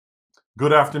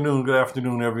Good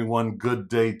afternoon, everyone. Good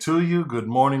day to you. Good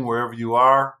morning, wherever you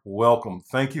are. Welcome.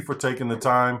 Thank you for taking the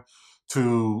time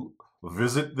to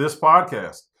visit this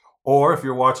podcast, or if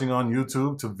you're watching on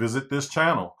YouTube, to visit this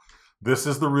channel. This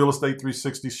is the Real Estate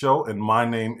 360 Show, and my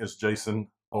name is Jason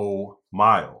O.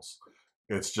 Miles.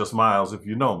 It's just Miles if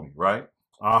you know me, right?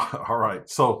 All right.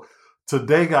 So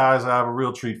today, guys, I have a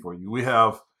real treat for you. We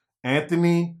have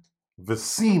Anthony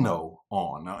Vicino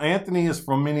on. Now, Anthony is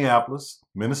from Minneapolis,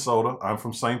 Minnesota. I'm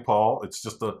from St. Paul. It's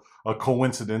just a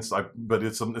coincidence, but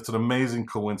it's an amazing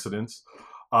coincidence.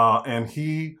 And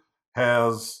he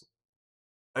has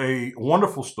a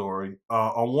wonderful story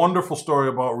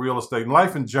about real estate and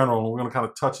life in general. And we're going to kind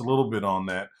of touch a little bit on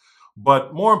that.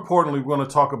 But more importantly, we're going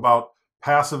to talk about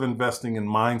passive investing and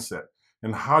mindset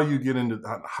and how you get into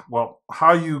that. Well,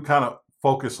 how you kind of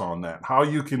focus on that, how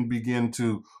you can begin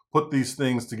to put these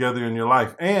things together in your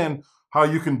life, and how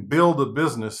you can build a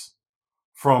business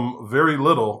from very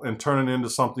little and turn it into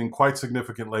something quite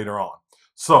significant later on.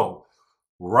 So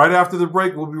right after the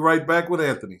break, we'll be right back with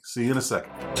Anthony. See you in a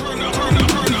second.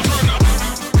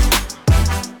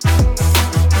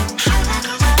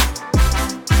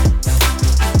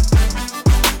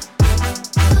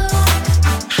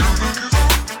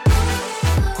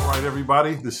 All right,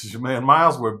 everybody, this is your man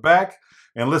Miles. We're back.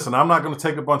 And listen, I'm not going to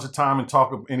take a bunch of time and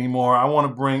talk anymore. I want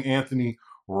to bring Anthony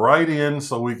right in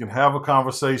so we can have a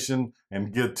conversation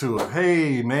and get to it.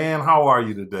 Hey, man, how are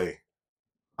you today?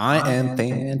 I am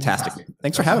fantastic.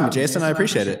 Thanks for having me, Jason. I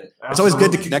appreciate it. It's always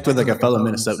good to connect with like a fellow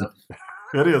Minnesotan.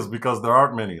 It is, because there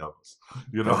aren't many of us,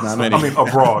 you know. Not many. I mean,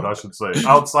 abroad, I should say,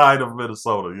 outside of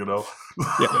Minnesota, you know.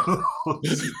 Yeah.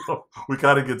 So we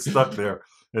kind of get stuck there.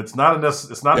 It's not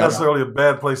necessarily a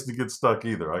bad place to get stuck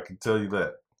either. I can tell you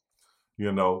that.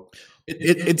 You know,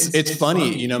 it's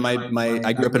funny. You know,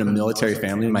 I grew up in a military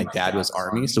family. My dad was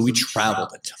Army, so we traveled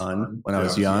a ton when I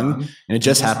was young, and it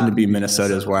just happened to be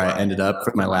Minnesota is where I ended up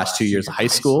for my last 2 years of high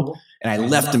school. And I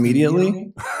left immediately,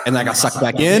 and then I got sucked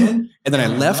back in, and then I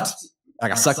left. I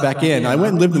got sucked back in. I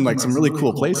went and lived in like some really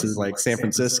cool places like San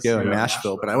Francisco and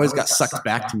Nashville, but I always got sucked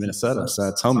back to Minnesota. So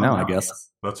it's home now, I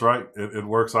guess. That's right. It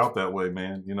works out that way,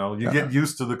 man. You know, you get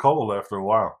used to the cold after a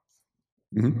while.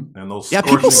 Mm-hmm. And those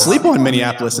people sleep on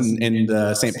Minneapolis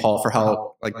and St. Paul for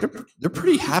how like they're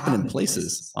pretty happening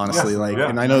places, honestly.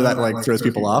 And I know that like throws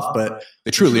people off, but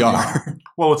they truly are.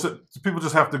 Well, people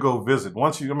just have to go visit.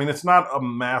 It's not a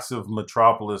massive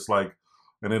metropolis like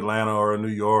in Atlanta or in New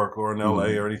York or in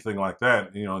LA or anything like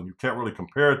that. You know, you can't really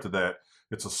compare it to that.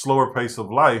 It's a slower pace of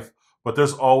life, but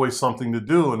there's always something to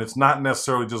do, and it's not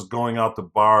necessarily just going out to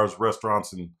bars,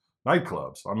 restaurants, and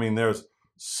nightclubs. I mean, there's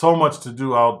so much to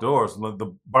do outdoors.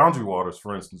 The Boundary Waters,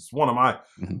 for instance, one of my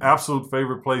absolute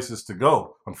favorite places to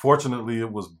go. Unfortunately,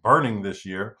 it was burning this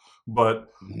year, but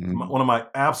one of my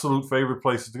absolute favorite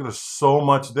places to go. There's so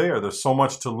much there. There's so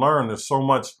much to learn. There's so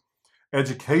much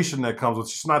education that comes with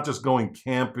it. It's not just going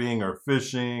camping or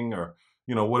fishing or,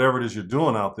 you know, whatever it is you're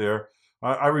doing out there.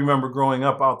 I remember growing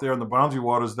up out there in the Boundary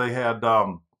Waters, they had,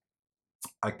 I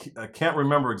can't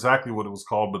remember exactly what it was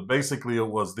called, but basically it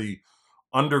was the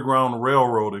Underground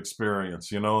Railroad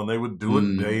experience, you know, and they would do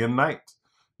it day and night,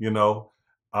 you know,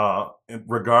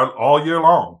 all year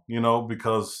long, you know,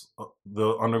 because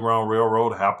the Underground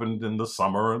Railroad happened in the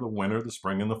summer, the winter, the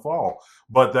spring, and the fall.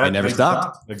 But that never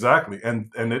stopped. Exactly. And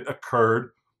it occurred,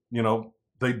 you know,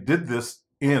 they did this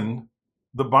in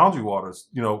the Boundary Waters,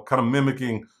 you know, kind of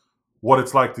mimicking what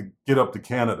it's like to get up to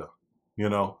Canada, you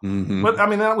know. But I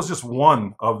mean, that was just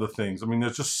one of the things. I mean,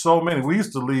 there's just so many. We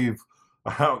used to leave,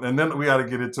 and then we got to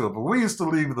get into it, but we used to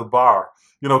leave the bar,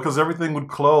 you know, because everything would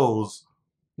close,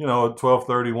 you know, at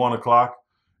 12:30, 1 o'clock,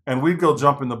 and we'd go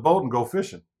jump in the boat and go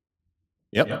fishing.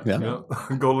 Yep. You know,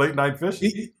 go late night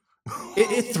fishing.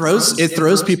 It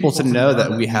throws people to know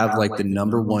that we have like the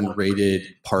 #1 rated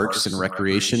parks and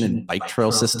recreation and bike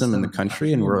trail system in the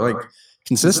country, and we're like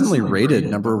consistently rated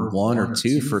 #1 or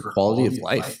 2 for quality of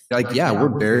life. Like, yeah, we're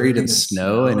buried in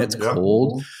snow and it's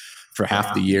cold for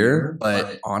half the year,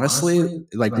 but honestly,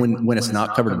 like when it's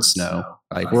not covered in snow,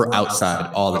 like we're outside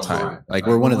all the time. Like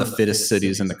we're one of the fittest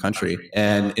cities in the country.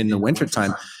 And in the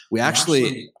wintertime,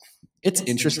 it's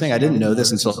interesting. I didn't know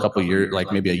this until a couple years,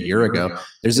 like maybe a year ago.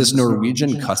 There's this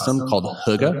Norwegian custom called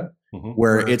hygge,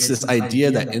 where it's this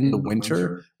idea that in the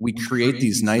winter, we create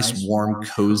these nice, warm,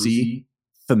 cozy,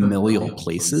 familial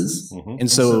places. And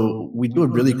so we do a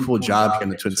really cool job here in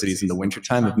the Twin Cities in the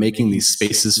wintertime of making these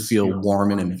spaces feel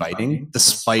warm and inviting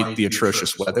despite the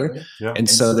atrocious weather. And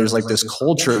so there's like this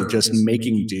culture of just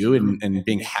making do and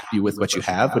being happy with what you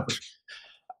have, which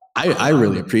I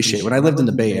really appreciate. When I lived in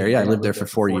the Bay Area, I lived there for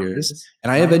 4 years,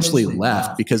 and I eventually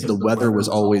left because the weather was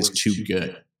always too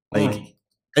good. Like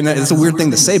And it's a weird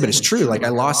thing to say, but it's true. Like I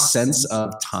lost sense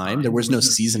of time. There was no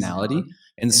seasonality.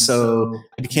 And so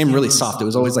it became really soft. It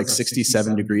was always like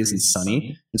 67 degrees and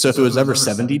sunny. And so if it was ever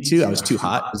 72, I was too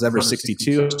hot. If it was ever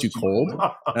 62, I was too cold. And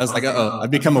I was like, I've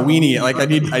become a weenie. Like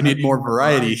I need more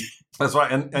variety. That's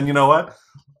right. And you know what?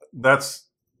 That's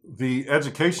the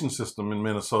education system in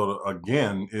Minnesota,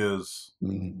 again, is,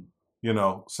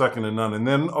 second to none. And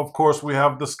then, of course, we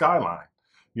have the skyline.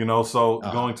 So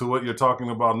going to what you're talking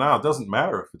about now, it doesn't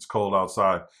matter if it's cold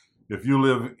outside. If you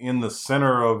live in the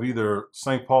center of either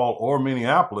St. Paul or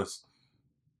Minneapolis,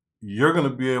 you're going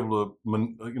to be able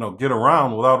to, get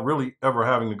around without really ever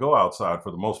having to go outside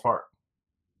for the most part.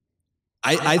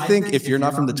 I think if you're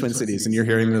not from the Twin Cities and you're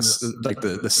hearing this, like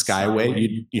the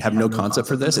Skyway, you have no concept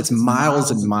for this. It's miles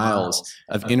and miles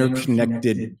of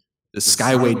interconnected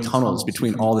Skyway tunnels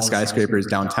between all the skyscrapers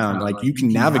downtown. Like you can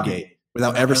navigate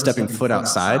without ever stepping foot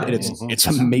outside. And it's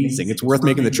amazing. It's worth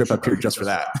making the trip up here just for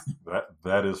that.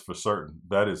 That is for certain.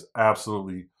 That is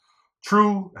absolutely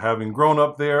true. Having grown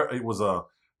up there, it was a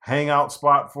hangout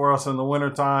spot for us in the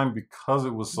wintertime because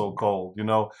it was so cold.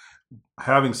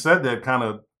 Having said that, kind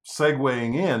of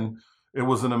segueing in, it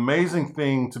was an amazing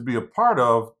thing to be a part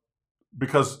of,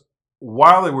 because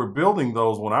while they were building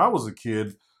those when I was a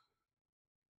kid,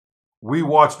 we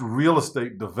watched real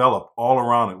estate develop all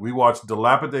around it. We watched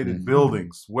dilapidated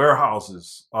buildings,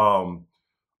 warehouses,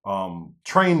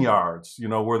 train yards,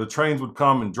 where the trains would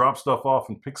come and drop stuff off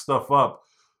and pick stuff up,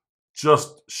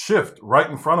 just shift right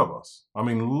in front of us. I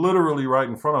mean, literally right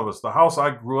in front of us. The house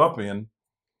I grew up in,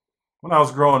 when I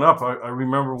was growing up, I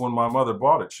remember when my mother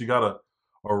bought it, she got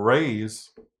a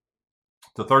raise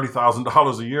to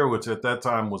 $30,000 a year, which at that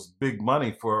time was big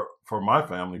money for my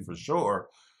family, for sure.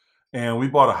 And we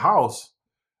bought a house,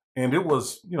 and it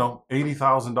was,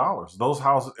 $80,000. Those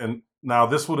houses, and now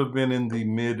this would have been in the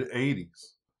mid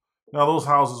 80s. Now those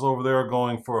houses over there are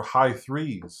going for high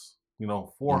threes,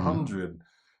 400.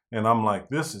 And I'm like,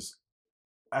 this is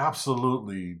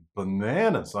absolutely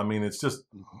bananas. I mean, it's just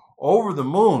over the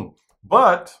moon.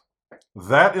 But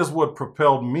that is what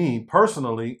propelled me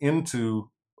personally into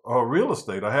real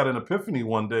estate. I had an epiphany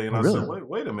one day, and I said,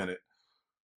 wait a minute.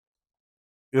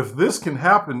 If this can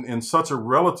happen in such a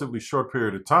relatively short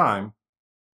period of time,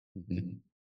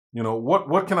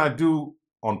 what can I do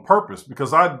on purpose?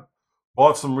 Because I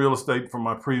bought some real estate from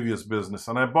my previous business,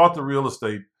 and I bought the real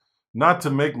estate not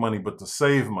to make money, but to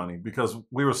save money, because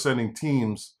we were sending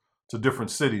teams to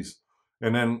different cities.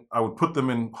 And then I would put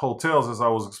them in hotels. As I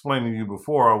was explaining to you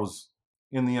before, I was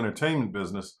in the entertainment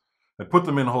business. I'd put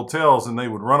them in hotels, and they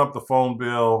would run up the phone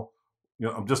bill,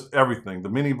 just everything. The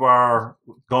minibar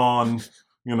gone.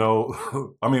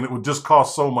 I mean, it would just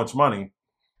cost so much money,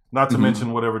 not to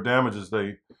mention whatever damages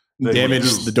they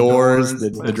damaged, the doors, the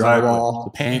drywall,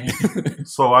 the paint.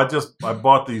 So I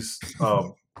bought these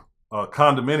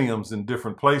condominiums in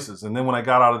different places. And then when I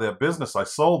got out of that business, I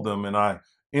sold them, and I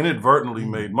inadvertently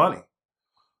made money.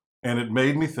 And it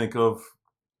made me think of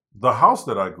the house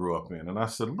that I grew up in. And I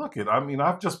said, I've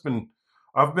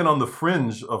been on the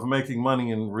fringe of making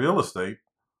money in real estate.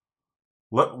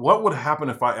 What would happen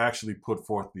if I actually put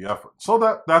forth the effort? So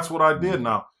that's what I did.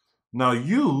 Now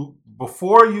you,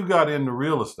 before you got into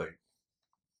real estate,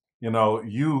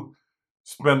 you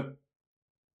spent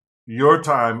your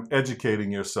time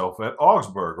educating yourself at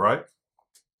Augsburg, right?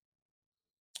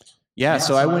 Yeah.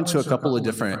 So I went to a couple of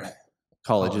different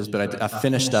colleges, but I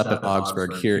finished up at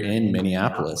Augsburg here in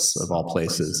Minneapolis, of all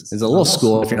places. It's a little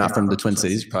school. If you're not from the Twin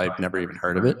Cities, you probably never even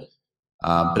heard of it.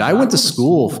 But I went to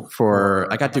school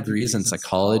I got degrees in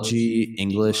psychology,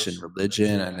 English, and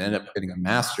religion, and ended up getting a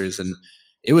master's. And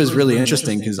it was really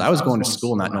interesting because I was going to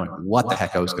school not knowing what the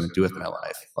heck I was going to do with my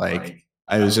life. Like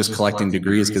I was just collecting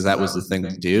degrees because that was the thing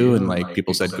to do. And like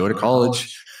people said, go to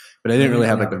college. But I didn't really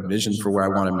have like a vision for where I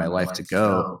wanted my life to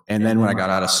go. And then when I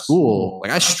got out of school, like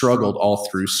I struggled all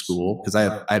through school because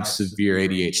I have severe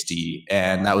ADHD.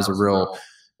 And that was a real,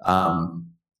 I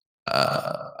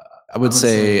would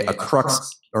say a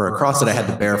cross that I had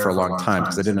to bear for a long time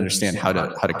because I didn't understand how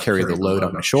to carry the load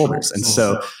on my shoulders. And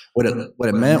so what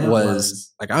it meant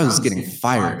was like I was getting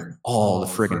fired all the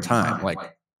friggin' time. Like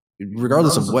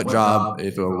regardless of what job,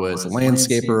 if it was a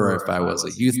landscaper or if I was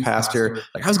a youth pastor,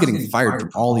 like I was getting fired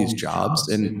from all these jobs.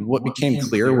 And what became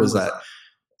clear was that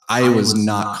I was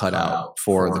not cut out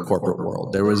for the corporate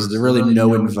world. There was really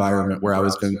no environment where I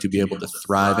was going to be able to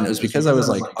thrive. And it was because I was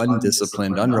like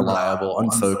undisciplined, unreliable,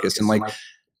 unfocused. And like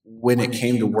when it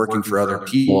came to working for other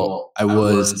people, I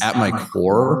was at my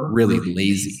core really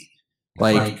lazy.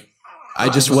 Like I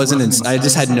just wasn't. I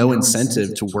just had no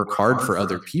incentive to work hard for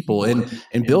other people.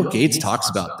 And Bill Gates talks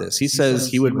about this. He says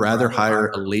he would rather hire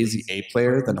a lazy A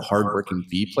player than a hardworking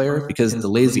B player because the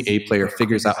lazy A player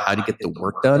figures out how to get the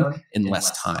work done in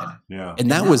less time. Yeah. And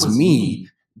that was me.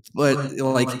 But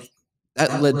like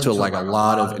that led to like a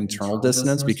lot of internal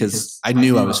dissonance because I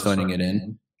knew I was phoning it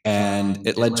in, and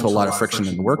it led to a lot of friction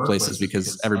in the workplaces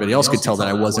because everybody else could tell that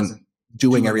I wasn't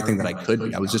doing everything that I could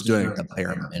be. I was just doing the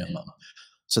bare minimum.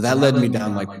 So that led me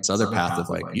down like this other path of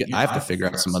like, I have to figure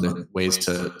out some other ways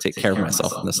to take care of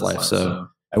myself in this life. So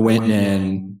I went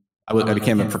and I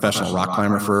became a professional rock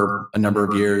climber for a number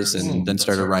of years, and then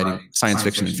started writing science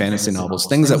fiction and fantasy novels,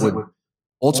 things that would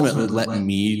ultimately let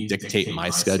me dictate my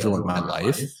schedule and my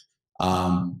life.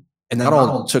 And that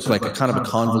all took like a kind of a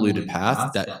convoluted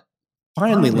path that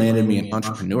finally landed me in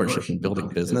entrepreneurship and building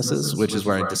businesses, which is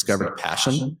where I discovered a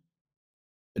passion.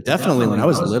 But definitely when I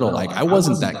was little, like I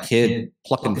wasn't that kid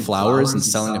plucking flowers and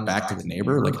selling it back to the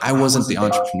neighbor. Like I wasn't the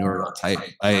entrepreneurial type.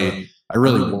 I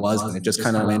really wasn't. It just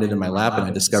kind of landed in my lap, and I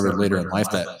discovered later in life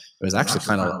that it was actually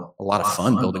kind of a lot of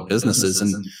fun building businesses.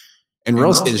 And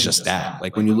real estate is just that.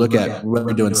 Like when you look at what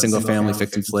we're doing, single family,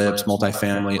 fix and flips,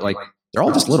 multifamily, like they're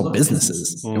all just little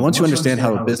businesses. And once you understand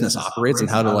how a business operates and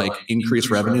how to like increase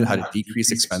revenue, how to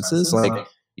decrease expenses, like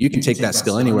you can take that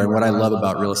skill anywhere. And what I love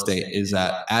about real estate is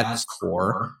that at its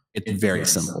core, it's very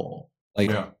simple. Like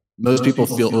most people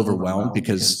feel overwhelmed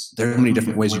because there are many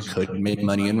different ways you could make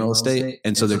money in real estate.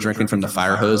 And so they're drinking from the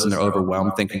fire hose and they're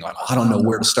overwhelmed thinking like, I don't know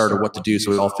where to start or what to do.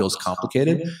 So it all feels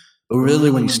complicated. But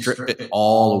really, when you strip it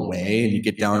all away and you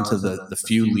get down to the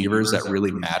few levers that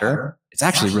really matter, it's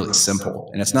actually really simple.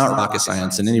 And it's not rocket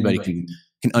science, and anybody can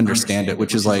understand it,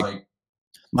 which is like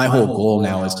my whole goal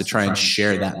now is to try and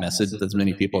share that message with as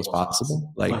many people as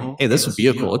possible. Like, hey, this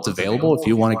vehicle, it's available if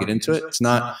you want to get into it. It's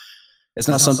not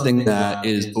something that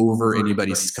is over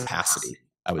anybody's capacity,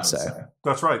 I would say.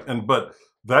 That's right. But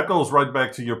that goes right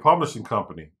back to your publishing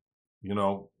company,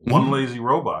 One Lazy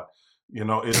Robot.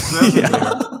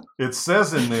 It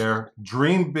says in there,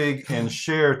 dream big and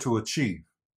share to achieve.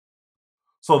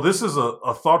 So this is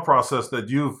a thought process that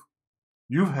you've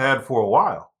had for a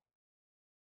while.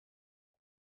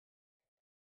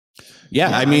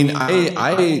 Yeah, I mean,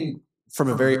 I from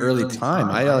a very early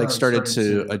time, I like started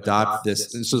to adopt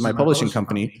this. This was my publishing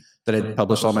company that had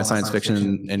published all my science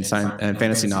fiction and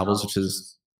fantasy novels, which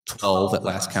is 12 at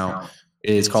last count.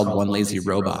 Is called One Lazy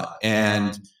Robot,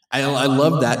 and I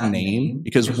love that name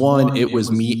because one, it was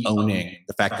me owning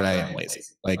the fact that I am lazy.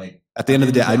 Like at the end of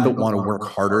the day, I don't want to work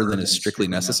harder than is strictly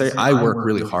necessary. I work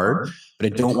really hard, but I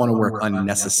don't want to work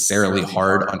unnecessarily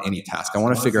hard on any task. I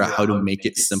want to figure out how to make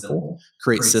it simple,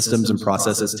 create systems and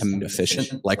processes to make it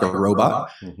efficient, like a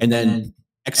robot, and then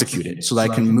execute it so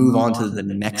that I can move on to the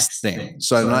next thing.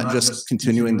 So I'm not just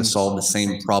continuing to solve the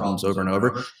same problems over and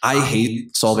over. I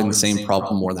hate solving the same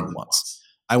problem more than once.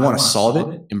 I want to solve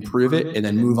it, improve it, and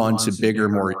then move on to bigger,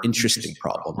 more interesting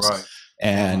problems. Right.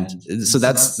 And so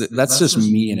that's just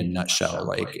me in a nutshell.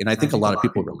 Like, and I think a lot of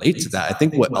people relate to that. I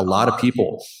think what a lot of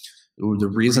people, the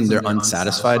reason they're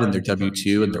unsatisfied in their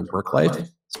W-2 and their work life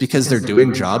is because they're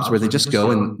doing jobs where they just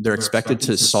go and they're expected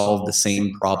to solve the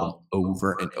same problem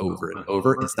over and over and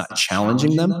over. It's not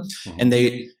challenging them, and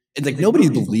it's like nobody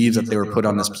believes that they were put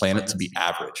on this planet to be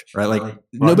average, right? Like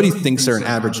nobody thinks they're an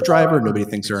average driver. Nobody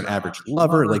thinks they're an average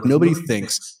lover. Like nobody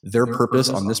thinks their purpose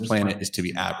on this planet is to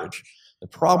be average. The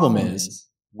problem is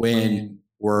when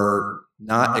we're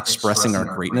not expressing our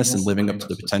greatness and living up to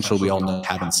the potential we all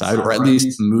have inside, or at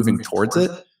least moving towards it,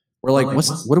 we're like,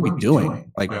 what are we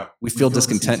doing? Like we feel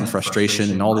discontent and frustration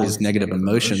and all these negative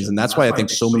emotions. And that's why I think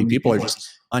so many people are just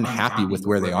unhappy with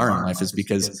where they are in life, is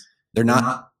because they're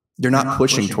not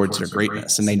pushing towards their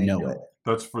greatness, and they know it.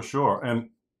 That's for sure.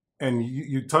 And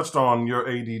you touched on your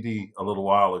ADD a little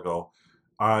while ago.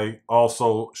 I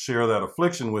also share that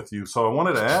affliction with you. So I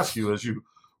wanted to ask you, as you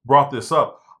brought this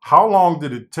up, how long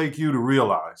did it take you to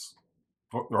realize,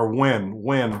 or when?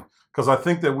 Because I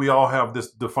think that we all have this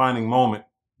defining moment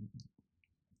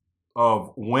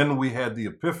of when we had the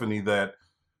epiphany that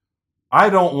I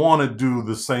don't want to do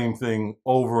the same thing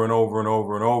over and over and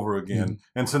over and over again.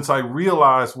 Mm-hmm. And since I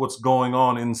realize what's going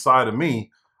on inside of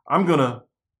me, I'm going to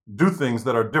do things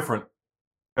that are different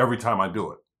every time I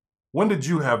do it. When did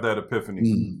you have that epiphany?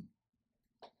 Mm-hmm.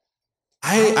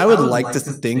 I would like to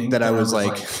think that I was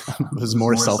was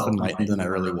more self-enlightened than I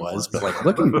really was. But like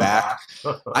looking back,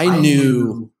 I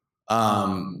knew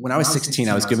when I was 16,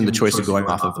 I was given the choice of going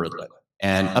off of Ritalin.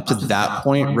 And up to that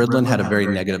point, Ritalin had a very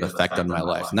negative effect on my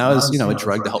life. And that was, a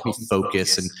drug to help me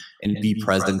focus and be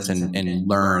present and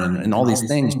learn and all these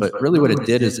things. But really what it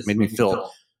did is it made me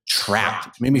feel trapped.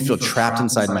 It made me feel trapped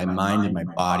inside my mind and my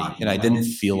body, and I didn't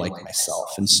feel like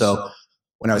myself. And so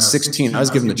when I was 16, I was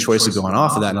given the choice of going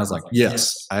off of that, and I was like,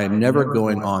 yes, I'm never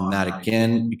going on that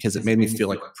again, because it made me feel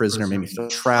like a prisoner, made me feel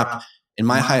trapped. And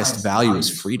my highest value is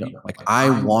freedom. Like, I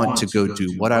want to go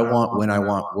do what I want, when I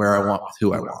want, where I want, with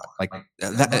who I want. Like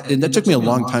that, and that took me a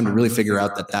long time to really figure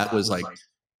out that that was like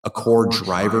a core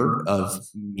driver of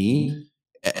me.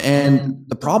 And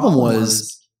the problem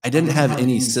was, I didn't have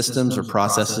any systems or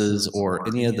processes or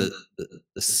any of the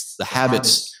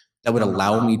habits that would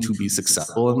allow me to be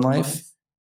successful in life,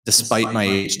 despite my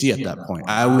ADHD at that point.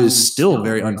 I was still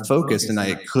very unfocused, and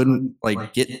I couldn't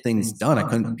like get things done. I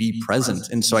couldn't be present.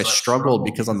 And so I struggled,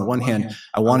 because on the one hand,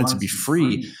 I wanted to be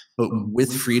free, but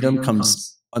with freedom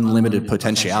comes unlimited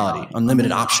potentiality,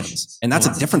 unlimited options. And that's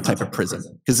a different type of prison,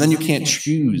 because then you can't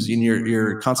choose, and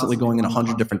you're constantly going in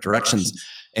 100 different directions,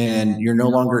 and you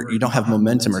don't have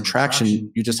momentum or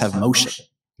traction. You just have motion.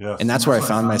 Yes. And that's where I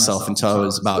found myself until I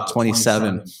was about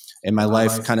 27. And my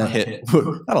life kind of hit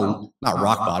not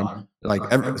rock bottom. Like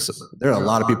there are a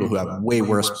lot of people who have way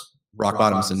worse rock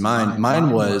bottoms than mine.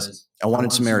 Mine was, I wanted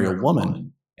to marry a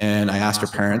woman, and I asked her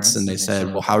parents, and they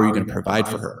said, well, how are you going to provide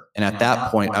for her? And at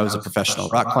that point, I was a professional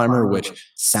rock climber,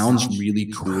 which sounds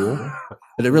really cool,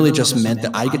 but it really just meant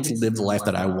that I get to live the life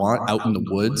that I want out in the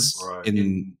woods,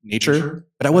 in nature.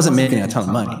 But I wasn't making a ton of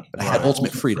money, but I had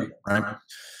ultimate freedom, right?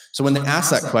 So when they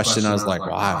asked that question, I was like,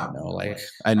 well, I don't know. Like,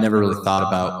 I never really thought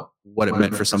about what it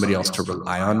meant for somebody else to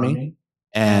rely on me.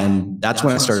 And that's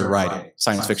when I started writing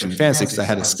science fiction and fantasy, because I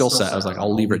had a skill set. I was like,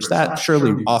 I'll leverage that.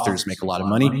 Surely authors make a lot of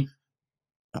money.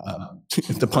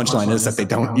 The punchline is that they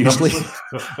don't usually,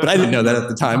 but I didn't know that at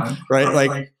the time, right?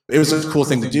 Like, it was a cool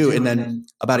thing to do. And then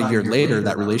about a year later,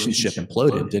 that relationship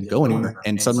imploded, didn't go anywhere.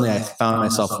 And suddenly I found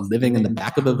myself living in the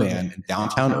back of a van in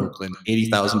downtown Oakland,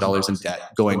 $80,000 in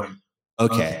debt, going,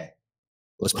 okay,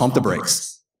 let's pump the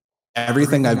brakes.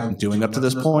 Everything I've been doing up to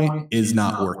this point is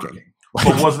not working.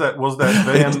 But was that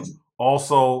van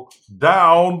also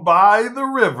down by the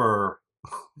river?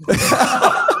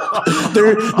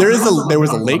 There was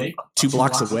a lake 2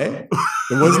 blocks away.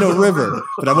 There was no river,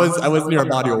 but I was near a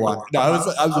body of water. No, I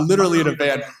was literally in a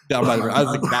van down by the river. I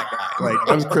was like that guy. Like,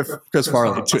 I was Chris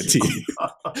Farley to a T.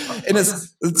 And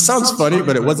it sounds funny,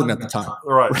 but it wasn't at the time.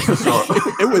 Right.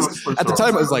 It was at the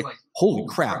time. I was like, holy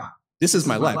crap, this is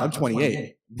my life. I'm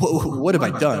 28. What have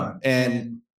I done?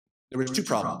 And there were 2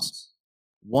 problems.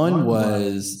 One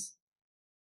was,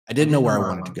 I didn't know where I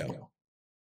wanted to go.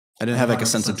 I didn't have like a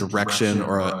sense of direction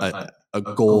or a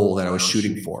goal that I was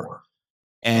shooting for.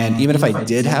 And even if I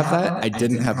did have that, I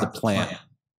didn't have the plan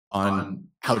on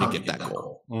how to get that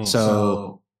goal.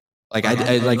 So like,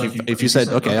 I like, if you said,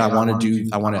 okay, I want to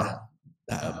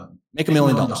make $1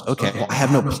 million. Okay, well, I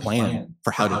have no plan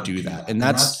for how to do that. And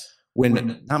that's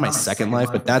when, not my second life,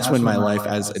 but that's when my life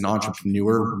as an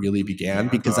entrepreneur really began,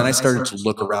 because then I started to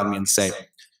look around me and say,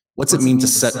 what's it mean to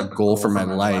set a goal for my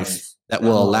life that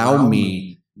will allow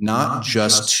me not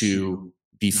just to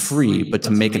be free, but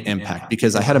to make an impact?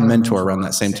 Because I had a mentor around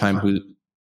that same time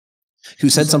who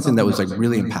said something that was like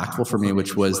really impactful for me,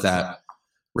 which was that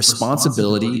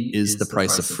responsibility is the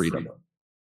price of freedom.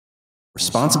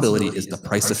 Responsibility is the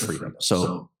price of freedom.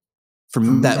 So for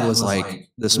me, that was like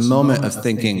this moment of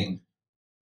thinking,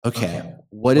 okay,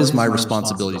 what is my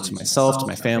responsibility to myself, to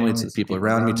my family, to the people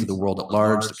around me, to the world at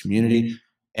large, the community?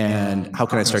 And how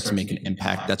can I start to make an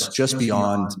impact that's just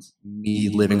beyond me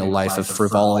living a life of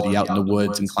frivolity out in the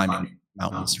woods and climbing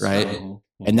mountains, right?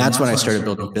 And that's when I started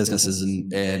building businesses.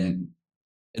 And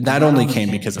that only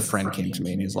came because a friend came to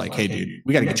me and he was like, hey, dude,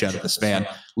 we got to get you out of this van.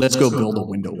 Let's go build a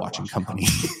window watching company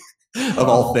of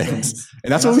all things.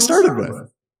 And that's what we started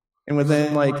with. And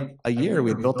within like a year,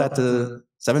 we had built that to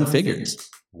 7 figures.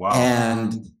 Wow.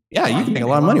 And yeah, you can make a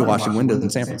lot of money washing windows in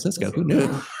San Francisco. Who knew?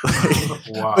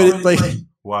 Wow. But it's like,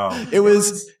 wow. It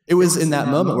was in that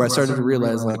moment where I started to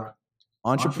realize, like,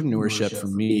 entrepreneurship for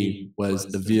me was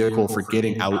the vehicle for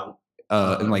getting out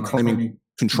and like claiming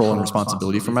control and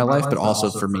responsibility for my life, but also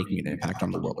for making an impact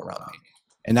on the world around me.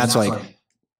 And that's like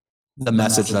the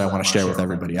message that I want to share with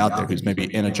everybody out there who's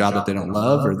maybe in a job that they don't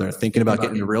love, or they're thinking about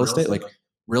getting into real estate. Like,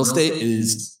 real estate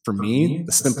is, for me,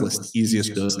 the simplest,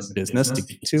 easiest business to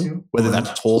get to, whether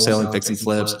that's wholesaling, fixing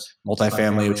flips,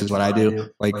 multifamily, which is what I do.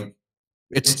 Like,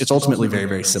 it's ultimately very,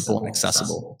 very simple and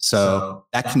accessible. So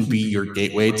that can be your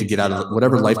gateway to get out of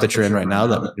whatever life that you're in right now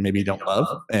that maybe you don't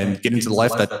love, and get into the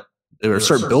life that, or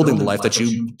start building the life that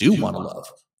you do want to love.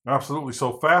 Absolutely.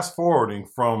 So fast forwarding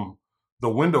from the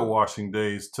window washing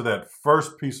days to that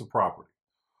first piece of property,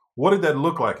 what did that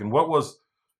look like? And what was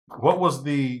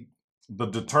the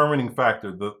determining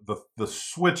factor, the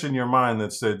switch in your mind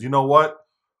that said, you know what,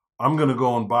 I'm going to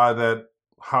go and buy that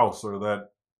house or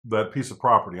that piece of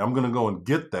property. I'm going to go and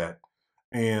get that.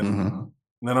 And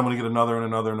then I'm going to get another and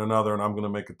another and another, and I'm going to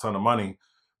make a ton of money.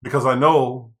 Because I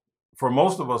know for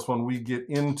most of us, when we get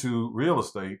into real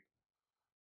estate,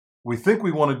 we think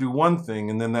we want to do one thing,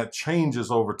 and then that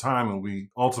changes over time, and we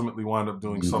ultimately wind up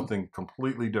doing something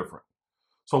completely different.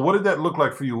 So what did that look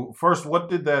like for you? First, what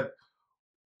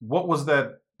was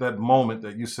that moment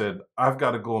that you said, I've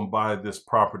got to go and buy this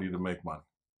property to make money?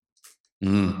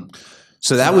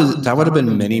 So that would have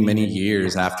been many, many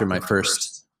years after my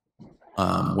first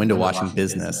window washing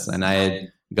business. And I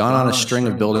had gone on a string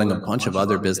of building a bunch of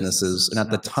other businesses. And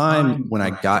at the time when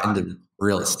I got into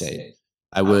real estate,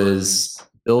 I was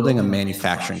building a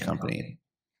manufacturing company.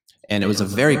 And it was a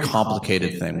very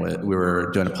complicated thing. We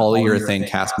were doing a polyurethane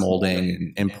cast molding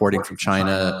and importing from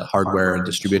China hardware and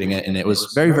distributing it. And it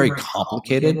was very, very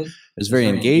complicated. It was very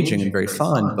engaging and very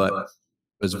fun, but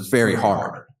it was very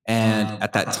hard. And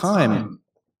at that time,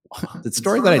 the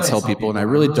story that I tell people, and I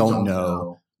really don't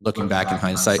know, looking back in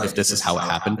hindsight, if this is how it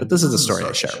happened, but this is the story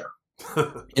I share,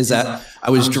 is that I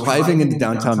was driving into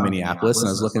downtown Minneapolis and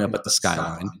I was looking up at the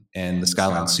skyline, and the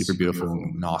skyline's super beautiful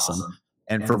and awesome.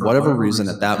 And for whatever reason,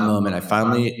 at that moment, I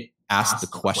finally asked the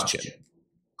question,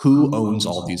 who owns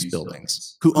all these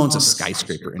buildings? Who owns a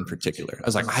skyscraper in particular? I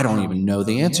was like, I don't even know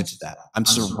the answer to that. I'm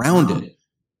surrounded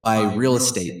by real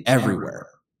estate everywhere.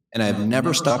 And I've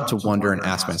never stopped to wonder and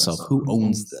ask myself, who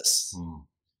owns this?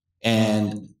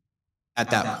 And at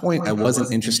that point, I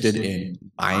wasn't interested in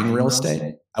buying real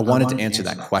estate. I wanted to answer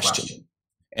that question.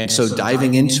 And so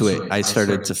diving into it, I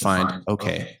started to find,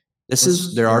 okay,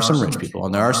 there are some rich people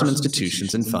and there are some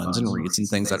institutions and funds and REITs and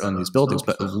things that own these buildings,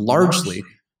 but largely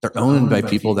they're owned by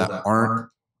people that aren't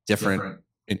different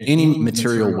in any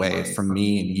material way from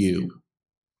me and you.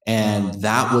 And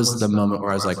that was the moment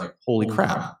where I was like, holy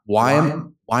crap, why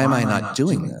am I not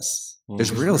doing this?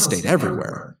 There's real estate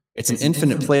everywhere. It's an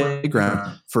infinite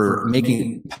playground for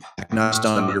making impact, not just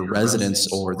on your residents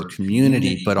or the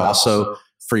community, but also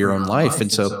for your own life.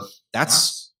 And so that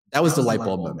was the light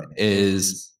bulb moment,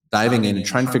 is diving in and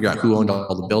trying to figure out who owned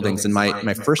all the buildings. And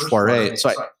my first foray,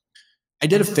 so I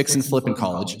did a fix and flip in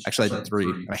college. Actually, I did 3,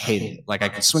 and I hated it. Like, I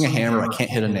could swing a hammer, I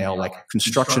can't hit a nail. Like,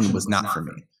 construction was not for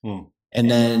me. And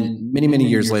then many, many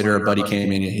years later, a buddy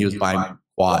came in and he was buying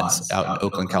quads out in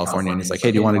Oakland, California. And he's like,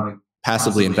 hey, do you want to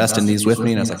passively invest in these with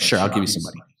me? And I was like, sure, I'll give you some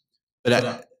money.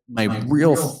 But my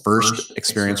real first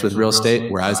experience with real estate,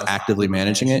 where I was actively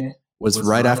managing it, was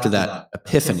right after that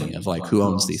epiphany of like, who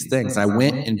owns these things? And I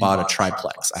went and bought a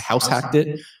triplex. I house hacked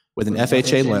it with an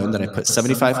FHA loan that I put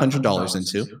 $7,500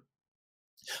 into.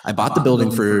 I bought the building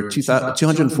for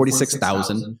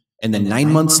 $246,000. And then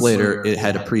 9 months later, it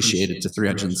had appreciated to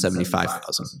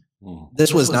 $375,000.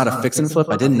 This was not a fix and flip.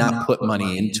 I did not put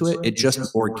money into it. It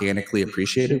just organically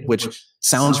appreciated, which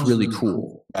sounds really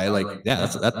cool, right? Like, yeah,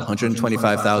 that's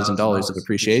 $125,000 of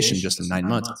appreciation just in 9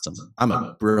 months. I'm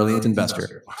a brilliant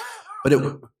investor.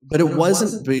 But it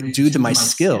wasn't due to my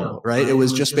skill, right? It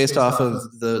was just based off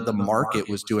of the market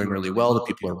was doing really well. The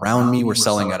people around me were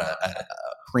selling at a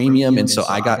premium. And so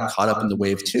I got caught up in the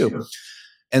wave too.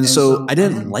 And so I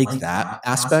didn't like that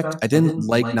aspect. I didn't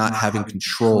like not having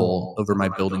control over my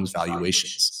building's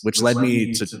valuations, which led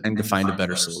me to tend to find a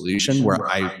better solution where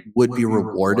I would be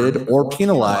rewarded or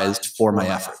penalized for my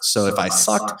efforts. So if I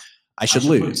sucked, I should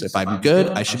lose. If I'm good,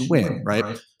 I should win,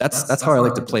 right? That's how I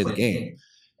like to play the game.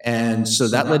 And so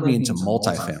that led me into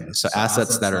multifamily. So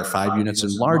assets that are 5 units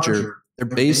and larger,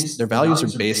 their values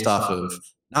are based off of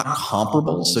not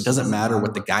comparable. So it doesn't matter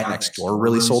what the guy next door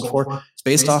really sold for. It's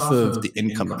based off of the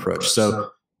income approach. So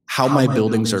how my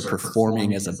buildings are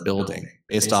performing as a building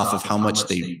based off of how much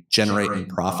they generate in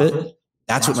profit.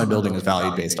 That's what my building is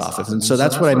valued based off of. And so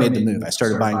that's what I made the move. I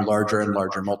started buying larger and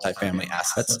larger multifamily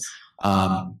assets,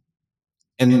 and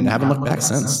haven't looked back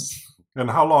since. And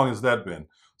how long has that been?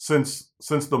 Since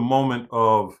the moment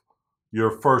of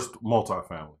your first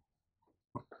multifamily?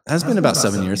 It has been about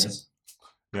 7 years.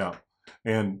 Yeah.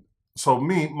 And so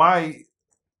my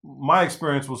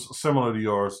experience was similar to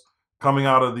yours. Coming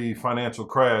out of the financial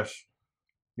crash,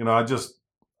 you know,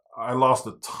 I lost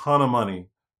a ton of money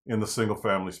in the single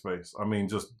family space. I mean,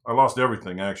 I lost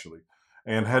everything actually,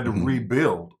 and had to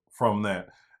rebuild from that.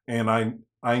 And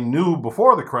I knew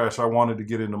before the crash I wanted to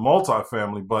get into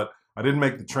multifamily, but I didn't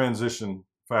make the transition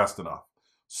fast enough.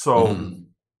 So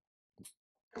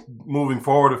moving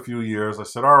forward a few years, I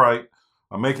said, all right,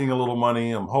 I'm making a little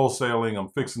money, I'm wholesaling, I'm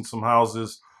fixing some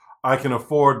houses. I can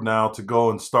afford now to go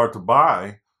and start to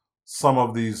buy some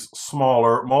of these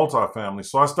smaller multifamilies.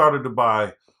 So I started to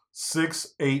buy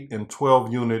 6, 8, and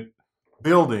 12 unit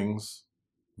buildings,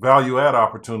 value add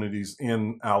opportunities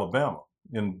in Alabama.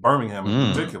 in Birmingham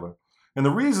in particular. And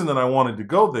the reason that I wanted to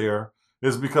go there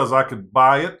is because I could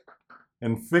buy it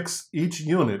and fix each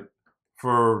unit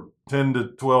for $10,000 to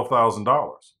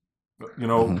 $12,000. You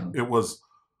know, it's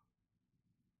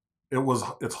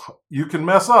you can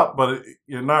mess up, but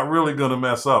you're not really going to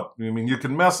mess up. I mean, you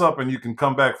can mess up and you can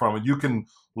come back from it. You can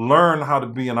learn how to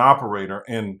be an operator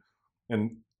and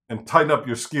tighten up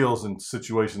your skills in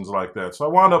situations like that. So I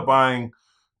wound up buying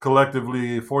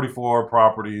collectively 44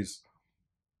 properties,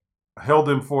 held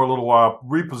them for a little while,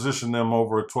 repositioned them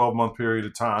over a 12-month period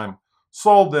of time,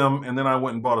 sold them, and then I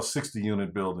went and bought a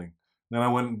 60-unit building. Then I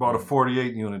went and bought a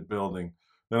 48-unit building.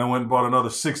 Then I went and bought another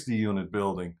 60-unit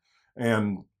building.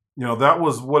 And, you know, that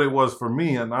was what it was for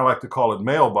me. And I like to call it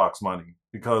mailbox money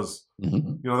because,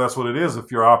 you know, that's what it is.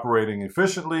 If you're operating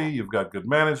efficiently, you've got good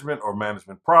management or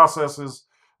management processes,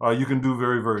 you can do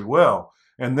very, very well.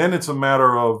 And then it's a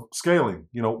matter of scaling.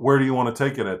 You know, where do you want to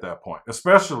take it at that point?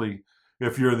 Especially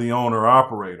if you're the owner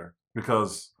operator,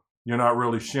 because you're not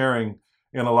really sharing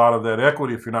in a lot of that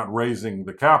equity if you're not raising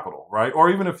the capital, right? Or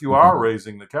even if you are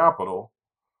raising the capital,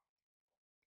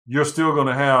 you're still going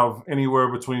to have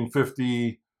anywhere between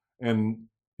 50 and,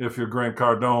 if you're Grant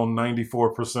Cardone,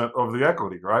 94% of the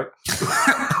equity, right?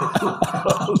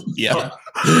 Yeah.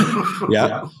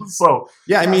 Yeah. So,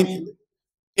 yeah, I mean,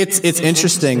 it's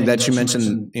interesting that you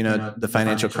mentioned, you know, the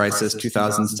financial crisis,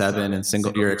 2007,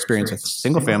 and your experience with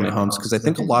single family homes, because I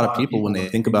think a lot of people, when they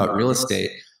think about real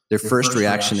estate, their first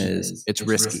reaction is it's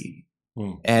risky.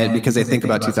 And because they think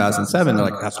about 2007, they're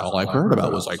like, that's all I heard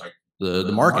about was like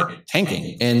the market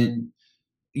tanking. And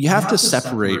you have to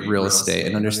separate real estate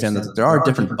and understand that there are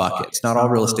different buckets. Not all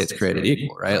real estate's created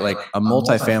equal, right? Like a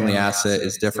multifamily asset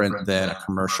is different than a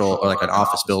commercial or like an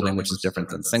office building, which is different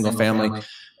than single family.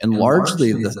 And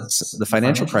largely the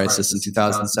financial crisis in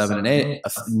 2007 and 8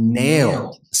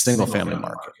 nailed the single family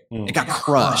market. It got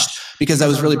crushed because that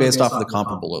was really based off of the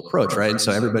comparable approach, right? And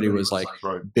so everybody was like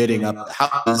bidding up the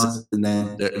houses, and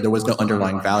then there was no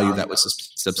underlying value that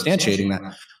was substantiating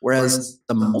that. Whereas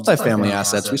the multifamily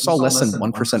assets, we saw less than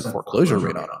 1% foreclosure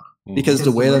rate on them because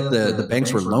the way that the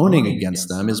banks were loaning against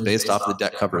them is based off the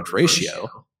debt coverage ratio.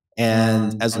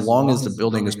 And as long as the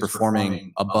building is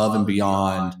performing above and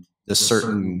beyond the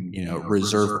certain, you know,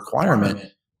 reserve requirement,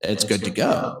 it's good to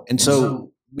go. And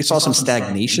so we saw some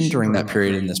stagnation during that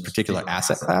period in this particular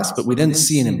asset class, but we didn't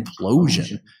see an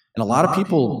implosion. And a lot of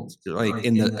people, like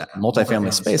in the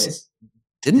multifamily space,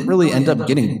 didn't really end up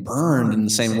getting burned in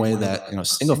the same way that, you know,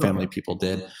 single family people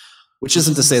did. Which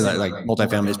isn't to say that like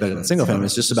multifamily is better than single family.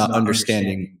 It's just about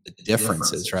understanding the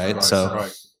differences, right? So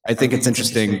I think it's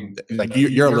interesting. Like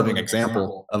you're a living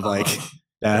example of like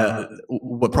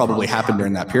what probably happened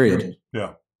during that period.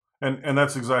 Yeah. And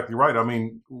that's exactly right. I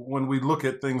mean, when we look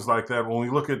at things like that, when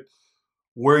we look at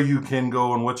where you can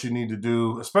go and what you need to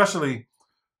do, especially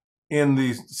in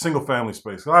the single family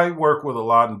space, I work with a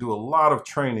lot and do a lot of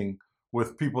training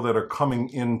with people that are coming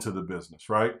into the business,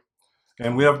 right?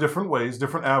 And we have different ways,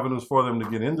 different avenues for them to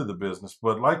get into the business.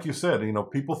 But like you said, you know,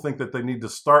 people think that they need to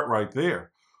start right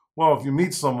there. Well, if you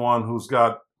meet someone who's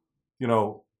got, you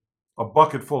know, a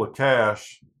bucket full of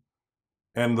cash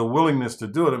and the willingness to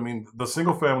do it, I mean, the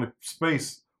single family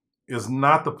space is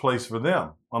not the place for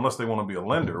them unless they want to be a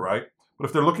lender, right? But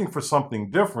if they're looking for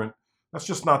something different, that's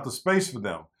just not the space for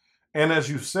them. And as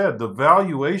you said, the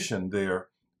valuation there,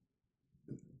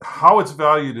 how it's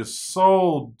valued is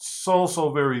so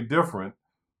very different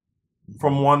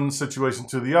from one situation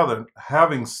to the other.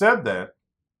 Having said that,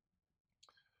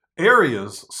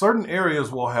 certain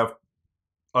areas will have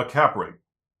a cap rate.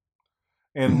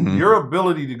 And your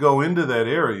ability to go into that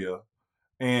area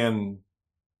and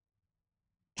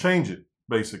change it,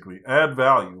 basically, add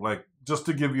value. Like, just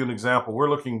to give you an example,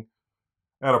 we're looking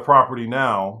at a property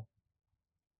now.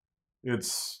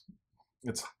 It's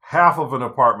half of an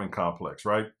apartment complex,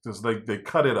 right? Because they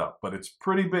cut it up, but it's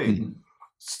pretty big.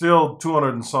 Still 200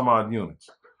 and some odd units.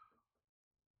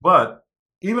 But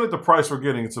even at the price we're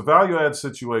getting, it's a value add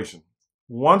situation.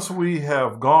 Once we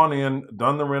have gone in,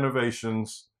 done the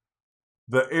renovations,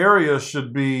 the area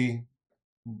should be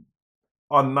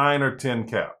a 9 or 10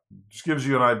 cap. Just gives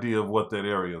you an idea of what that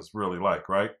area is really like,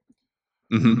 right?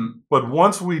 But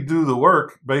once we do the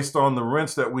work based on the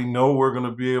rents that we know we're going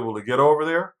to be able to get over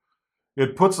there,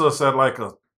 it puts us at like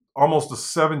almost a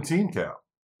 17 cap.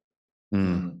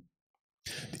 I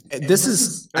think this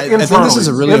is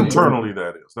a really internally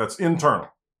that's internal.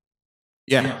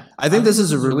 Yeah, I think this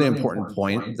is a really important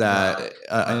point that,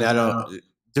 and I don't,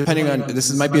 depending on,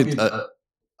 this might be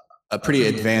a pretty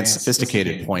advanced,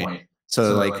 sophisticated point.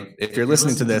 So like, if you're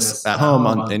listening to this at home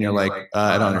and you're like,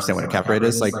 I don't understand what a cap rate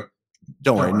is, like,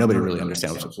 don't worry, nobody really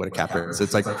understands what a cap rate is.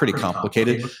 It's like pretty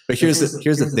complicated. But here's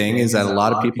the thing is that a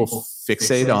lot of people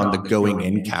fixate on the going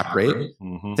in cap rate,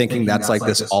 thinking that's like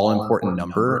this all important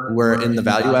number, where in the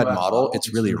value add model,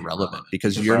 it's really irrelevant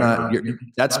because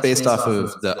that's based off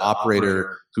of the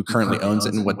operator who currently owns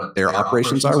it and what their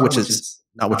operations are, which is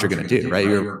not what you're going to do, right?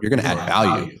 You're going to add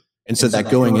value. And so that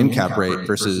going in cap rate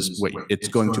versus what it's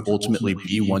going to ultimately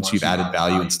be once you've added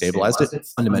value and stabilized it,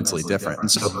 fundamentally different.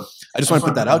 And so I just want to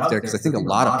put that out there because I think a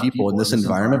lot of people in this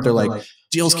environment, they're like,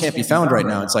 deals can't be found right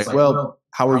now. It's like, well,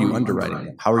 how are you underwriting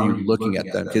them? How are you looking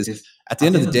at them? Because at the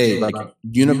end of the day, like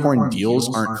unicorn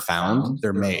deals aren't found,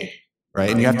 they're made,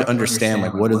 right? And you have to understand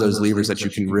like what are those levers that you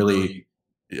can really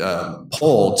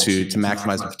pull to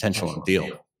maximize the potential of a deal.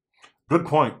 Good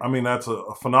point. I mean, that's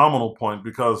a phenomenal point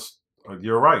because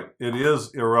you're right. It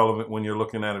is irrelevant when you're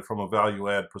looking at it from a value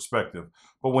add perspective.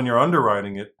 But when you're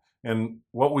underwriting it, and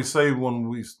what we say when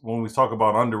we talk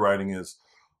about underwriting is,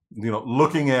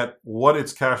 looking at what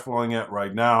it's cash flowing at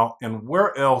right now and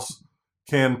where else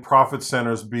can profit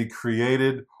centers be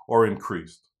created or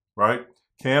increased, right?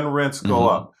 Can rents go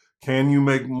up? Can you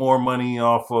make more money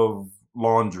off of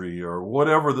laundry or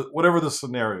whatever the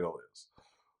scenario is?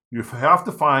 You have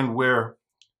to find where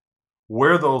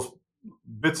those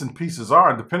bits and pieces are,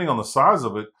 and depending on the size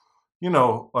of it, a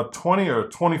 $20 or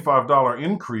 $25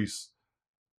 increase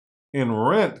in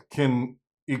rent can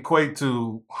equate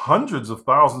to hundreds of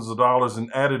thousands of dollars in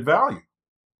added value.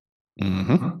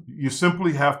 You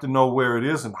simply have to know where it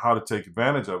is and how to take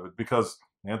advantage of it, because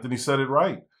Anthony said it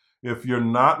right. If you're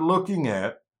not looking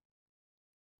at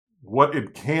what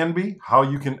it can be, how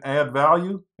you can add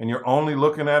value, and you're only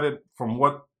looking at it from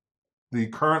what the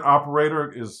current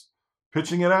operator is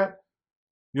pitching it at,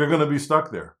 you're going to be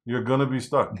stuck there. You're going to be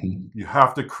stuck. You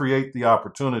have to create the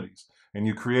opportunities, and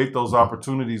you create those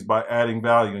opportunities by adding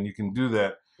value, and you can do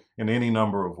that in any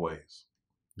number of ways.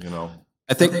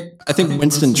 I think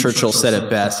Winston Churchill said it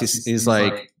best. He's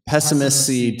like, pessimists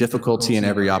see difficulty in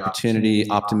every opportunity,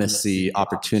 optimists see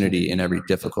opportunity in every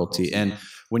difficulty. And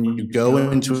when you go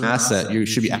into an asset, you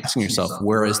should be asking yourself,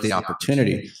 where is the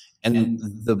opportunity? And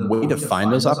the way to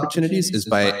find those opportunities is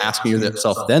by asking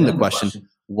yourself then the question,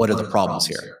 what are the problems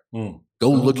here? Go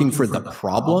looking for the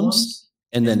problems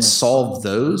and then solve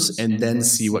those and then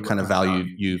see what kind of value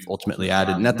you've ultimately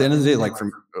added. And at the end of the day, like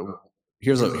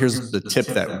here's the tip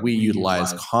that we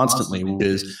utilize constantly, which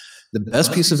is the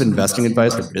best piece of investing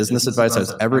advice or business advice I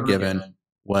was ever given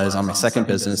was on my second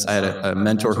business. I had a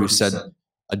mentor who said,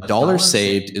 $1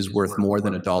 saved is worth more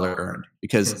than $1 earned,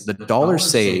 because the $1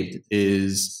 saved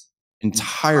is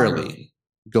entirely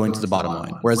going to the bottom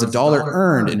line, whereas $1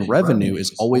 earned in revenue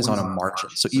is always on a margin.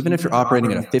 So even if you're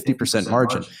operating at a 50%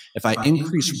 margin, if I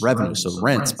increase revenue, so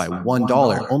rents, by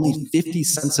 $1, only 50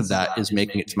 cents of that is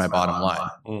making it to my bottom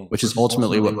line, which is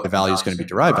ultimately what my value is going to be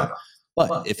derived on.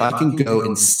 But if I can go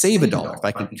and save $1, if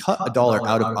I can cut $1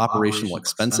 out of operational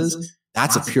expenses,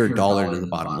 that's a pure dollar to the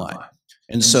bottom line.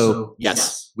 And so,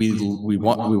 yes, we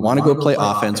want to go play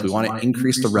offense. We want to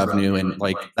increase the revenue. And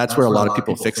like, that's where a lot of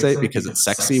people fixate because it's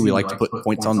sexy. We like to put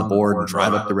points on the board and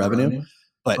drive up the revenue.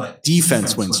 But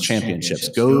defense wins championships.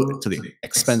 Go to the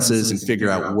expenses and figure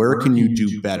out where can you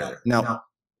do better. Now,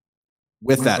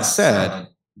 with that said,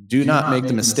 do not make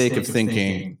the mistake of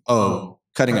thinking, oh,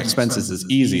 cutting expenses is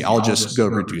easy. I'll just go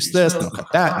reduce this and I'll cut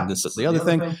that and this is the other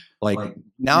thing. Like,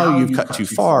 now you've cut too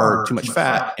far, too much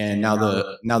fat, and now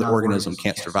the organism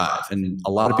can't survive. And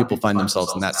a lot of people find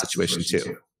themselves in that situation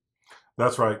too.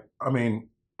 That's right. I mean,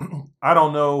 I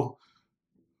don't know.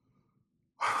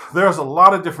 There's a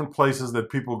lot of different places that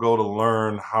people go to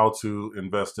learn how to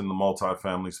invest in the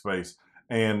multifamily space.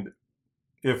 And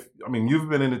you've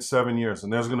been in it 7 years,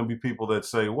 and there's going to be people that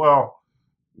say, well,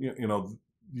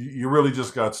 you really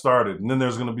just got started. And then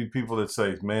there's going to be people that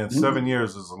say, man, 7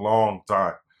 years is a long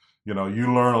time. You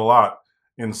learn a lot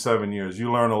in 7 years.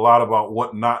 You learn a lot about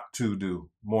what not to do,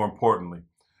 more importantly.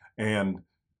 And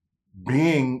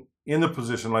being in the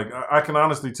position, like I can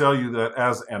honestly tell you that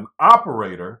as an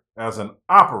operator, I've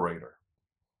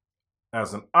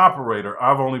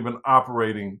only been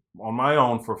operating on my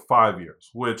own for 5 years,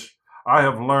 which I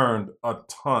have learned a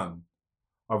ton.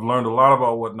 I've learned a lot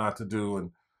about what not to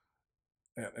do.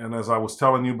 And as I was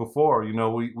telling you before,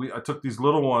 I took these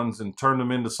little ones and turned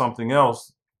them into something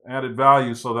else, added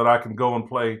value so that I can go and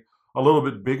play a little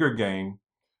bit bigger game,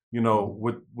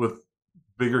 with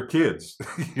bigger kids,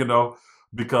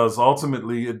 because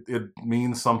ultimately it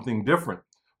means something different.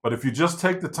 But if you just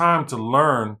take the time to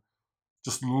learn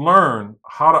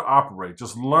how to operate,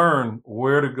 just learn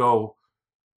where to go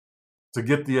to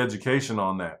get the education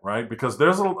on that, right? Because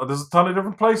there's a ton of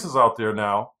different places out there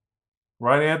now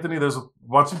Right, Anthony? There's a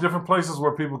bunch of different places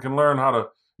where people can learn how to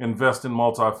invest in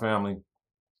multifamily,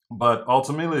 but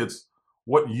ultimately it's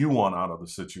what you want out of the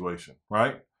situation,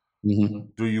 right? Mm-hmm.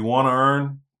 Do you want to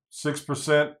earn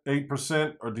 6%,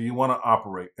 8%, or do you want to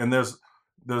operate? And there's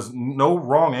no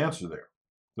wrong answer there.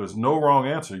 There's no wrong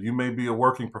answer. You may be a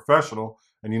working professional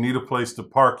and you need a place to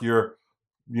park your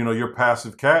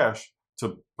passive cash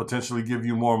to potentially give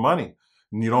you more money.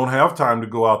 And you don't have time to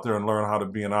go out there and learn how to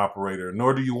be an operator,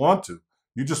 nor do you want to.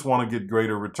 You just want to get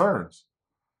greater returns.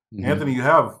 Mm-hmm. Anthony, you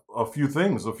have a few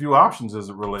options as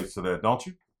it relates to that, don't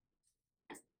you?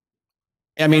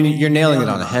 I mean, you're nailing it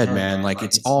on the head, man. Like,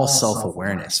 it's all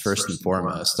self-awareness first and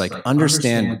foremost. Like,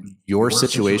 understand your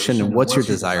situation and what's your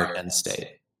desired end state.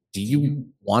 Do you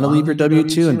want to leave your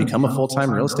W-2 and become a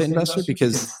full-time real estate investor?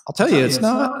 Because I'll tell you, it's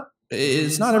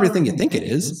not everything you think it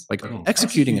is. Like,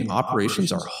 executing in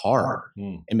operations are hard.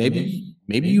 And maybe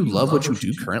you love what you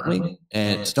do currently,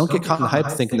 and don't get caught in the hype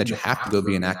thinking that you have to go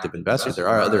be an active investor. There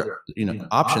are other,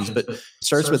 options, but it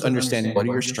starts with understanding what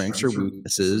are your strengths, your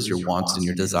weaknesses, your wants and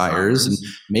your desires, and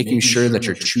making sure that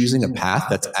you're choosing a path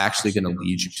that's actually going to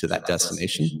lead you to that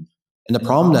destination. And the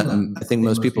problem that I think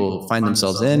most people find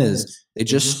themselves in is they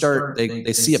just start,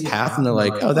 they see a path and they're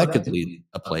like, oh, that could lead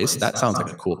a place. That sounds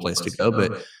like a cool place to go.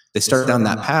 But they start down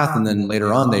that path, and then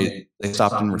later on they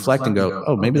stop and reflect and go,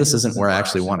 oh, maybe this isn't where I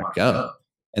actually want to go.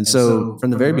 And so from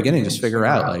the very beginning, just figure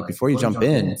out, like, before you jump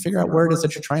in, figure out where it is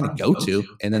that you're trying to go to,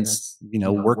 and then,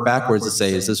 work backwards to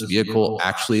say, is this vehicle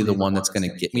actually the one that's going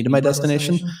to get me to my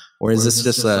destination? Or is this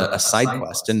just a side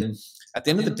quest? And at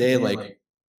the end of the day, like,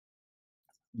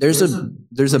 there's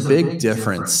a big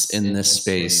difference in this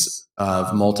space of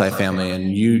multifamily.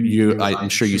 And I'm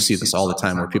sure you see this all the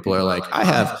time, where people are like, I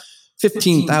have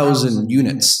 15,000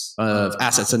 units of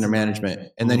assets under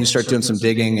management. And then you start doing some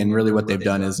digging, and really what they've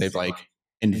done is they've like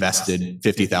invested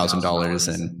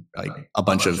 $50,000 in like a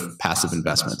bunch of passive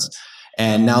investments.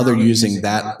 And now they're using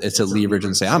that to leverage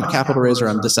and say, I'm a capital raiser,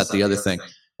 I'm this, that, the other thing.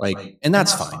 Like, and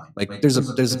that's fine. Like, there's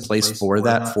a place for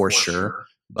that, for sure.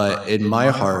 But in my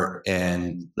heart,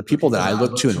 and the people that I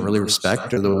look to and really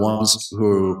respect are the ones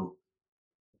who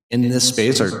in this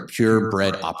space are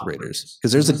purebred operators.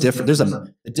 Because there's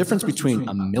a difference between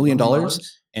 $1 million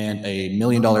and $1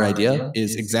 million idea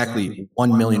is exactly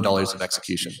 $1 million of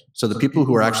execution. So the people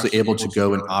who are actually able to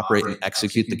go and operate and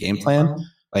execute the game plan,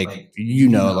 like,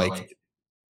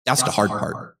 that's the hard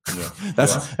part. Yeah.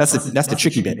 That's the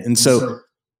tricky bit. And so,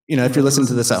 if you're listening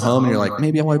to this at home and you're like,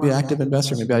 maybe I want to be an active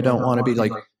investor, maybe I don't want to be,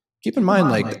 like, keep in mind,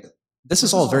 like, this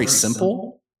is all very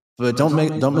simple, but don't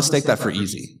mistake that for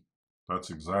easy. That's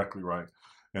exactly right.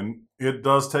 And it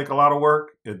does take a lot of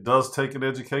work. It does take an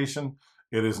education.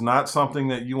 It is not something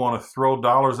that you want to throw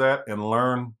dollars at and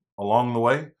learn along the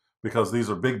way, because these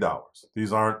are big dollars.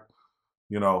 These aren't,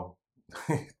 these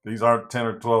aren't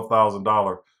 $10,000 or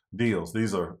 $12,000 deals.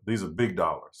 These are big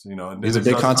dollars, and these are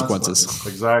big consequences.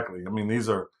 Exactly. I mean,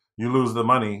 you lose the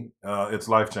money, it's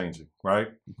life-changing, right?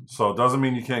 So it doesn't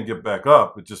mean you can't get back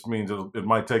up. It just means it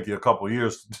might take you a couple of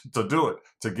years to do it,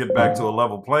 to get back to a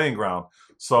level playing ground.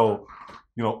 So,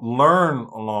 learn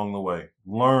along the way.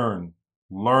 Learn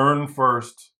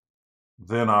first,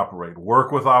 then operate.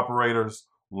 Work with operators,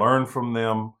 learn from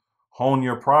them, hone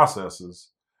your processes,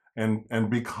 and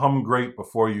become great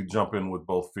before you jump in with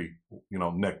both feet,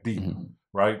 neck deep,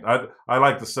 right? I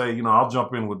like to say, I'll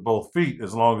jump in with both feet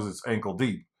as long as it's ankle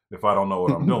deep, if I don't know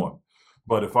what I'm doing.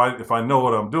 But if I know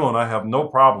what I'm doing, I have no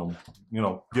problem,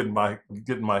 getting my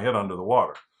head under the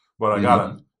water. But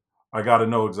I gotta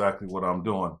know exactly what I'm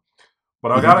doing.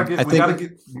 But we gotta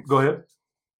get. Go ahead.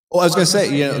 Well, I was gonna say,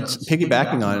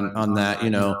 piggybacking on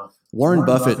that, Warren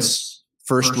Buffett's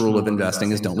first rule of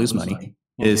investing is don't lose money.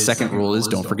 His second rule is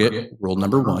don't forget rule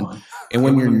number 1. And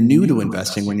when you're new to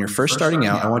investing, when you're first starting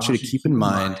out, I want you to keep in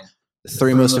mind the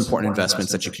 3 most important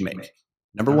investments that you can make.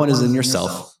 Number 1 is in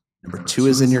yourself. Number 2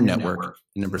 is in your network.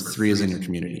 And number 3 is in your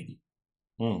community.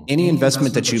 Any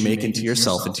investment that you make into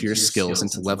yourself, into your skills,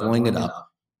 into leveling it up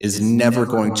is never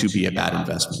going to be a bad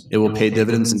investment. It will pay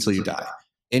dividends until you die.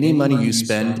 Any money you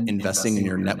spend investing in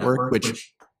your network,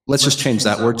 which let's just change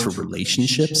that word to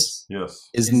relationships,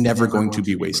 is never going to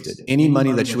be wasted. Any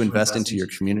money that you invest into your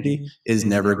community is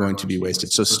never going to be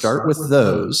wasted. So start with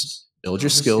those, build your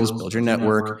skills, build your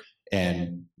network,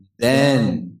 and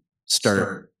then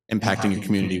start impacting your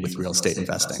community with real estate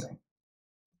investing.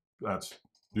 That's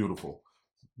beautiful.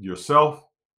 Yourself,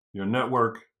 your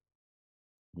network,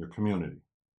 your community,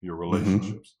 your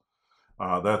relationships.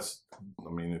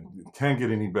 It can't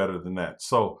get any better than that.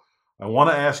 So I want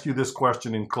to ask you this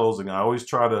question in closing. I always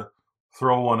try to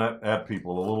throw one at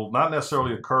people, a little, not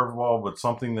necessarily a curveball, but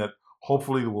something that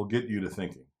hopefully will get you to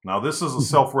thinking. Now, this is a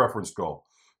self-referenced goal.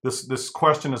 This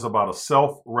question is about a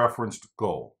self-referenced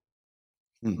goal.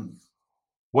 Mm.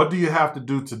 What do you have to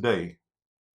do today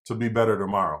to be better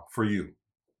tomorrow for you?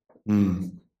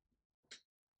 Mm.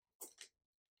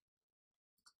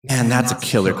 Man, that's a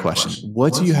killer question.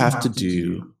 What do you have to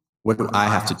do? What do I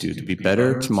have to do to be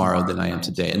better tomorrow than I am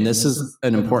today? And this is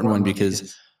an important one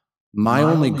because my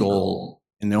only goal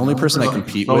and the only person I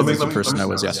compete with is the person I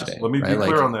was yesterday. Let me be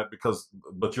clear on that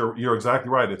but you're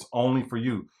exactly right. It's only for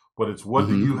you, but it's what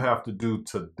do you have to do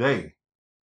today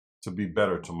to be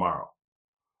better tomorrow?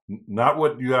 Not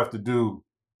what you have to do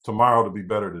tomorrow to be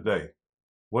better today.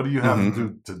 What do you have to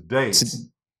do today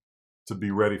to be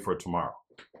ready for tomorrow?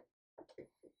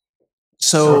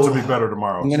 So or to be better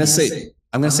tomorrow. I'm going to say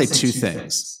two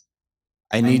things.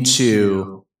 I need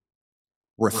to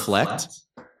reflect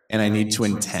and I need to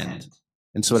intend.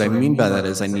 And so what I mean by that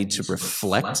is I need to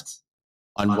reflect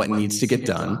on what needs to get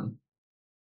done.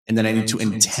 And then I need to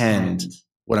intend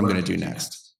what I'm going to do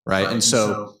next. Right. And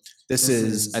so this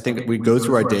is, I think we go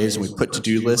through our days and we put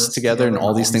to-do lists together and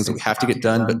all these things that we have to get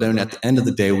done. But then at the end of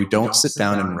the day, we don't sit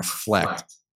down and reflect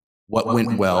what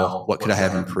went well, what could I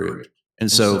have improved.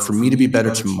 And so for me to be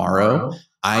better tomorrow,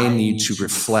 I need to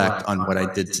reflect on what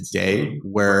I did today,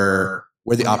 where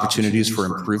the opportunities for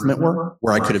improvement were,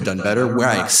 where I could have done better, where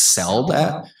I excelled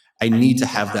at. I need to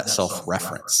have that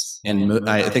self-reference. And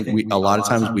I think a lot of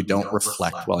times we don't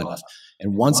reflect well enough.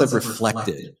 And once I've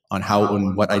reflected on how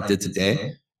and what I did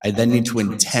today, I then need to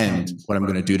intend what I'm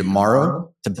going to do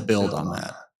tomorrow to build on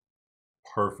that.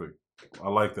 Perfect. I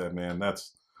like that, man.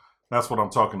 That's what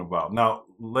I'm talking about. Now,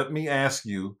 let me ask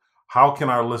you, how can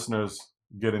our listeners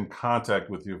get in contact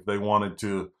with you if they wanted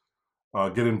to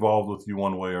get involved with you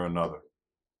one way or another?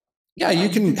 Yeah, you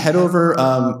can head over.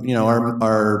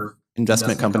 Our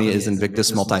investment company is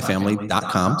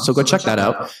invictusmultifamily.com. So go check that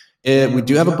out. We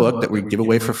do have a book that we give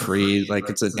away for free. Like,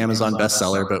 it's an Amazon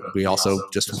bestseller, but we also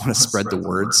just want to spread the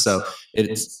word. So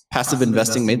it's Passive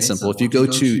Investing Made Simple. If you go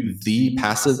to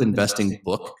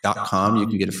thepassiveinvestingbook.com, you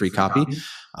can get a free copy.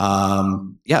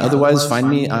 Otherwise find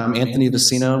me. I'm Anthony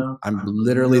Vicino. I'm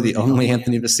literally the only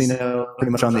Anthony Vicino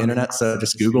pretty much on the internet. So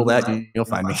just Google that, you'll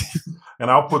find me.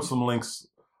 And I'll put some links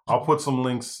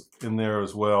in there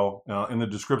as well in the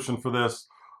description for this.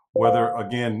 Whether,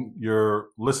 again, you're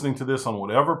listening to this on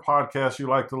whatever podcast you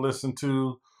like to listen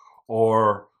to,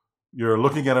 or you're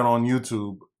looking at it on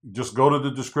YouTube, just go to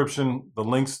the description. The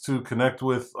links to connect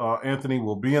with Anthony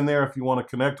will be in there if you want to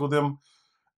connect with him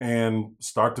and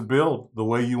start to build the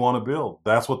way you want to build.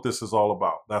 That's what this is all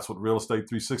about. That's what Real Estate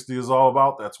 360 is all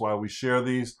about. That's why we share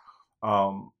these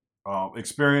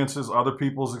experiences, other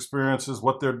people's experiences,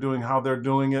 what they're doing, how they're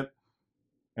doing it,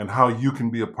 and how you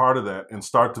can be a part of that and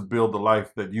start to build the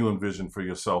life that you envision for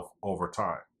yourself over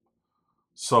time.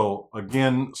 So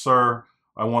again, sir,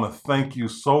 I want to thank you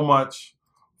so much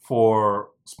for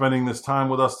spending this time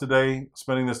with us today,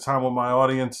 spending this time with my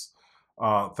audience.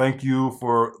 Thank you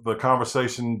for the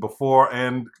conversation before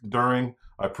and during.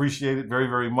 I appreciate it very,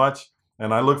 very much.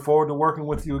 And I look forward to working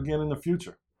with you again in the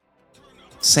future.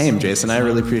 Same, Jason. I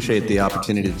really appreciate the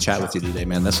opportunity to chat with you today,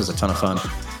 man. This was a ton of fun.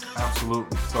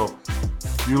 Absolutely. So,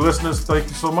 you listeners, thank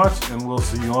you so much, and we'll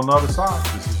see you on the other side.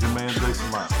 This is your man,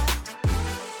 Jason Myers.